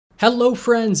Hello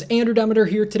friends, Andrew Demeter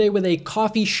here today with a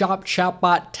coffee shop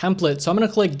chatbot template. So I'm going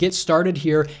to click get started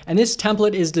here, and this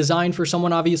template is designed for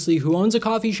someone obviously who owns a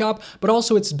coffee shop, but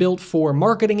also it's built for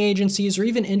marketing agencies or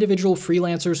even individual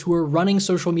freelancers who are running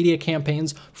social media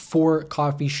campaigns for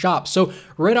coffee shops. So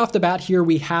right off the bat here,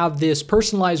 we have this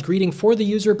personalized greeting for the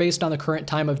user based on the current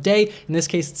time of day. In this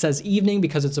case, it says evening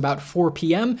because it's about 4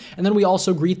 p.m. And then we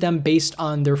also greet them based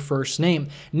on their first name.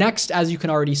 Next, as you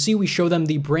can already see, we show them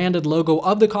the branded logo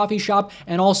of the coffee shop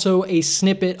and also a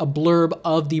snippet, a blurb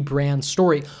of the brand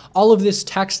story. All of this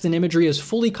text and imagery is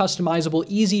fully customizable,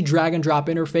 easy drag and drop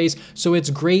interface, so it's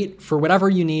great for whatever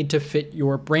you need to fit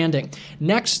your branding.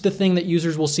 Next, the thing that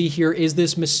users will see here is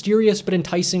this mysterious but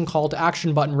enticing call to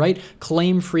action button, right?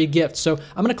 Claim free gifts. So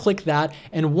I'm going to click that,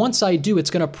 and once I do, it's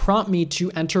going to prompt me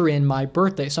to enter in my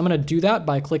birthday. So I'm going to do that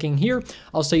by clicking here.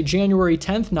 I'll say January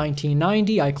 10th,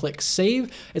 1990. I click save.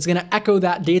 It's going to echo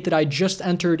that date that I just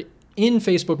entered in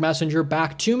Facebook Messenger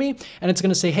back to me, and it's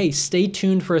going to say, hey, stay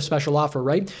tuned for a special offer,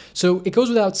 right? So it goes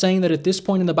without saying that at this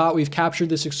point in the bot, we've captured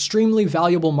this extremely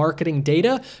valuable marketing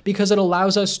data because it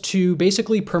allows us to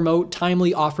basically promote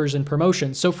timely offers and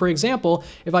promotions. So for example,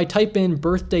 if I type in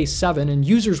birthday 7, and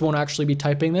users won't actually be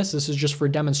typing this is just for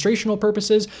demonstrational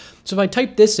purposes. So if I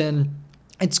type this in,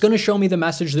 it's going to show me the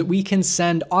message that we can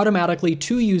send automatically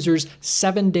to users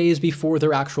 7 days before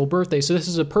their actual birthday. So this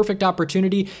is a perfect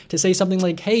opportunity to say something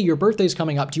like, hey, your birthday's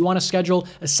coming up. Do you want to schedule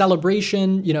a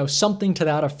celebration? You know, something to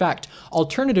that effect.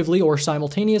 Alternatively, or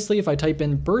simultaneously, if I type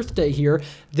in birthday here,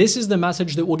 this is the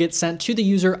message that will get sent to the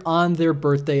user on their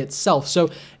birthday itself.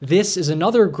 So this is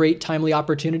another great timely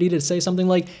opportunity to say something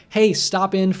like, hey,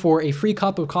 stop in for a free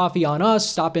cup of coffee on us,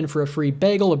 stop in for a free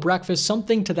bagel, a breakfast,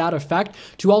 something to that effect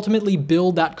to ultimately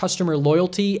build that customer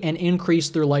loyalty and increase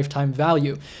their lifetime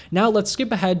value. Now let's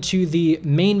skip ahead to the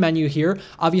main menu here.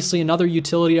 Obviously, another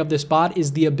utility of this bot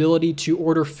is the ability to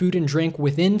order food and drink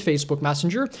within Facebook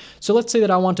Messenger. So let's say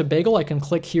that I want a bagel. I can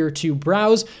click here to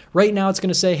browse. Right now it's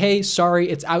going to say, hey, sorry,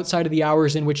 it's outside of the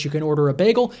hours in which you can order a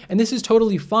bagel. And this is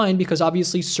totally fine because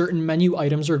obviously certain menu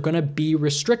items are going to be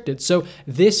restricted. So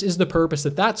this is the purpose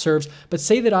that that serves. But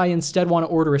say that I instead want to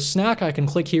order a snack. I can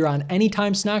click here on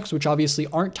anytime snacks, which obviously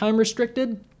aren't time restricted.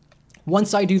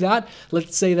 Once I do that,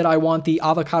 let's say that I want the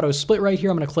avocado split right here.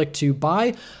 I'm going to click to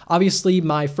buy. Obviously,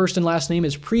 my first and last name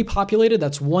is pre-populated.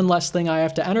 That's one less thing I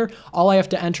have to enter. All I have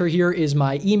to enter here is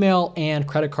my email and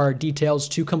credit card details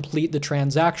to complete the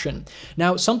transaction.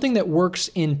 Now, something that works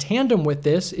in tandem with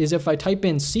this is if I type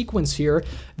in sequence here,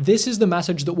 this is the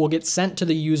message that will get sent to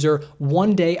the user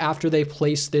 1 day after they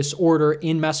place this order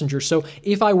in Messenger. So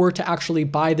if I were to actually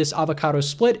buy this avocado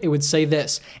split, it would say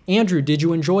this: Andrew, did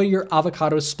you enjoy your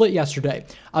avocado split yesterday?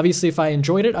 Obviously, if I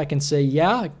enjoyed it, I can say,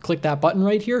 yeah, I click that button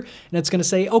right here, and it's going to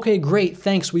say, okay, great,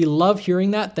 thanks. We love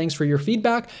hearing that. Thanks for your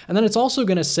feedback. And then it's also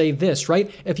going to say this, right?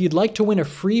 If you'd like to win a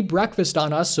free breakfast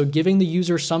on us, so giving the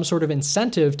user some sort of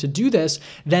incentive to do this,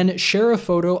 then share a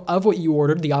photo of what you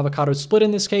ordered, the avocado split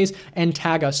in this case, and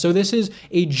tag us. So this is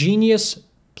a genius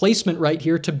placement right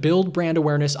here to build brand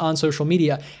awareness on social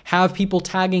media. Have people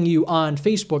tagging you on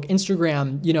Facebook,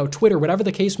 Instagram, Twitter, whatever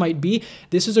the case might be.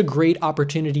 This is a great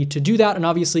opportunity to do that and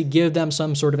obviously give them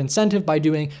some sort of incentive by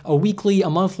doing a weekly, a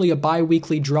monthly, a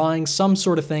bi-weekly drawing, some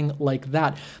sort of thing like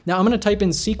that. Now I'm going to type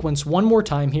in sequence one more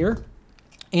time here.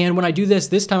 And when I do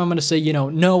this time I'm going to say,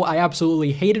 no, I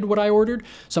absolutely hated what I ordered.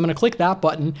 So I'm going to click that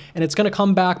button, and it's going to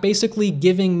come back basically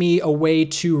giving me a way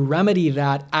to remedy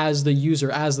that as the user,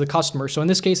 as the customer. So in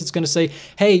this case, it's going to say,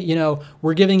 hey,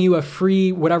 we're giving you a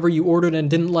free whatever you ordered and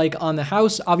didn't like on the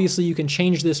house. Obviously, you can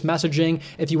change this messaging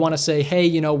if you want to say, hey,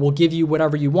 we'll give you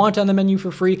whatever you want on the menu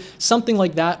for free, something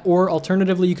like that. Or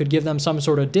alternatively, you could give them some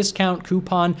sort of discount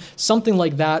coupon, something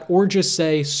like that, or just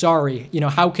say, sorry,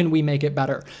 how can we make it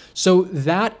better? So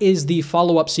that is the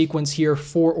follow-up sequence here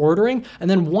for ordering. And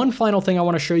then one final thing I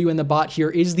want to show you in the bot here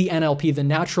is the NLP, the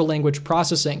natural language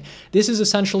processing. This is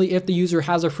essentially if the user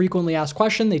has a frequently asked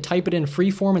question, they type it in free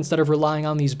form instead of relying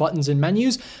on these buttons and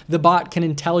menus, the bot can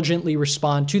intelligently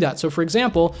respond to that. So for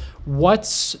example, what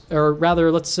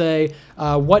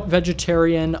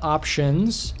vegetarian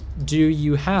options do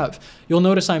you have? You'll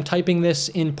notice I'm typing this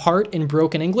in part in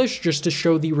broken English just to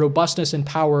show the robustness and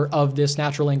power of this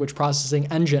natural language processing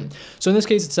engine. So in this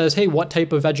case, it says, hey, what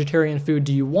type of vegetarian food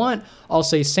do you want? I'll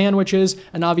say sandwiches,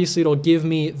 and obviously it'll give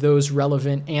me those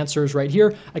relevant answers right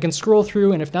here. I can scroll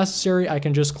through, and if necessary, I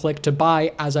can just click to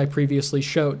buy as I previously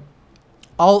showed.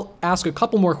 I'll ask a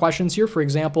couple more questions here. For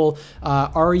example,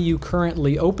 are you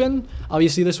currently open?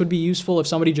 Obviously, this would be useful if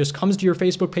somebody just comes to your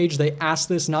Facebook page, they ask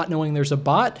this not knowing there's a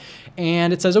bot,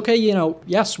 and it says, okay,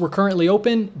 yes, we're currently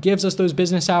open, gives us those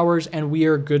business hours, and we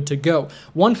are good to go.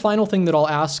 One final thing that I'll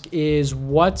ask is,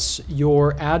 what's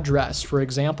your address, for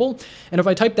example? And if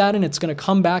I type that in, it's going to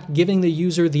come back giving the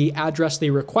user the address they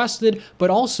requested,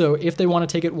 but also if they want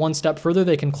to take it one step further,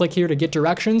 they can click here to get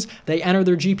directions. They enter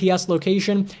their GPS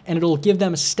location, and it'll give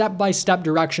them step-by-step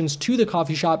directions to the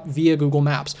coffee shop via Google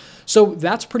Maps. So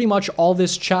that's pretty much all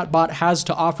this chatbot has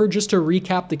to offer. Just to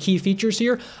recap the key features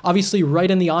here, obviously right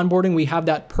in the onboarding, we have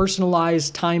that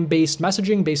personalized time-based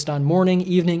messaging based on morning,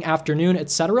 evening, afternoon,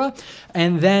 etc.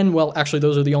 And then, well, actually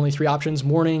those are the only three options: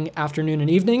 morning, afternoon, and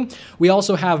evening. We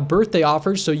also have birthday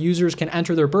offers, so users can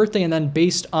enter their birthday, and then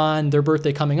based on their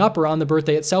birthday coming up or on the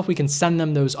birthday itself, we can send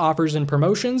them those offers and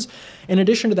promotions. In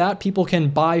addition to that, people can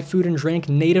buy food and drink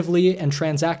natively and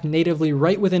transact natively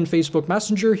right within Facebook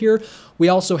Messenger here. We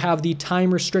also have the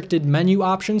time-restricted menu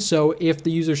option, so if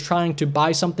the user's trying to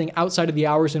buy something outside of the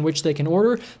hours in which they can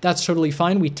order, that's totally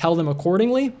fine. We tell them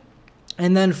accordingly.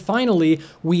 And then finally,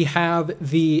 we have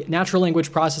the natural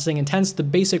language processing intents, the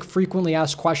basic frequently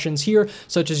asked questions here,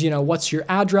 such as, what's your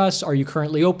address? Are you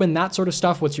currently open? That sort of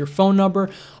stuff. What's your phone number?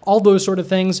 All those sort of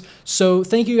things. So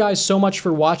thank you guys so much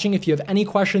for watching. If you have any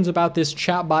questions about this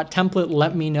chatbot template,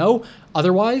 let me know.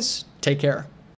 Otherwise, take care.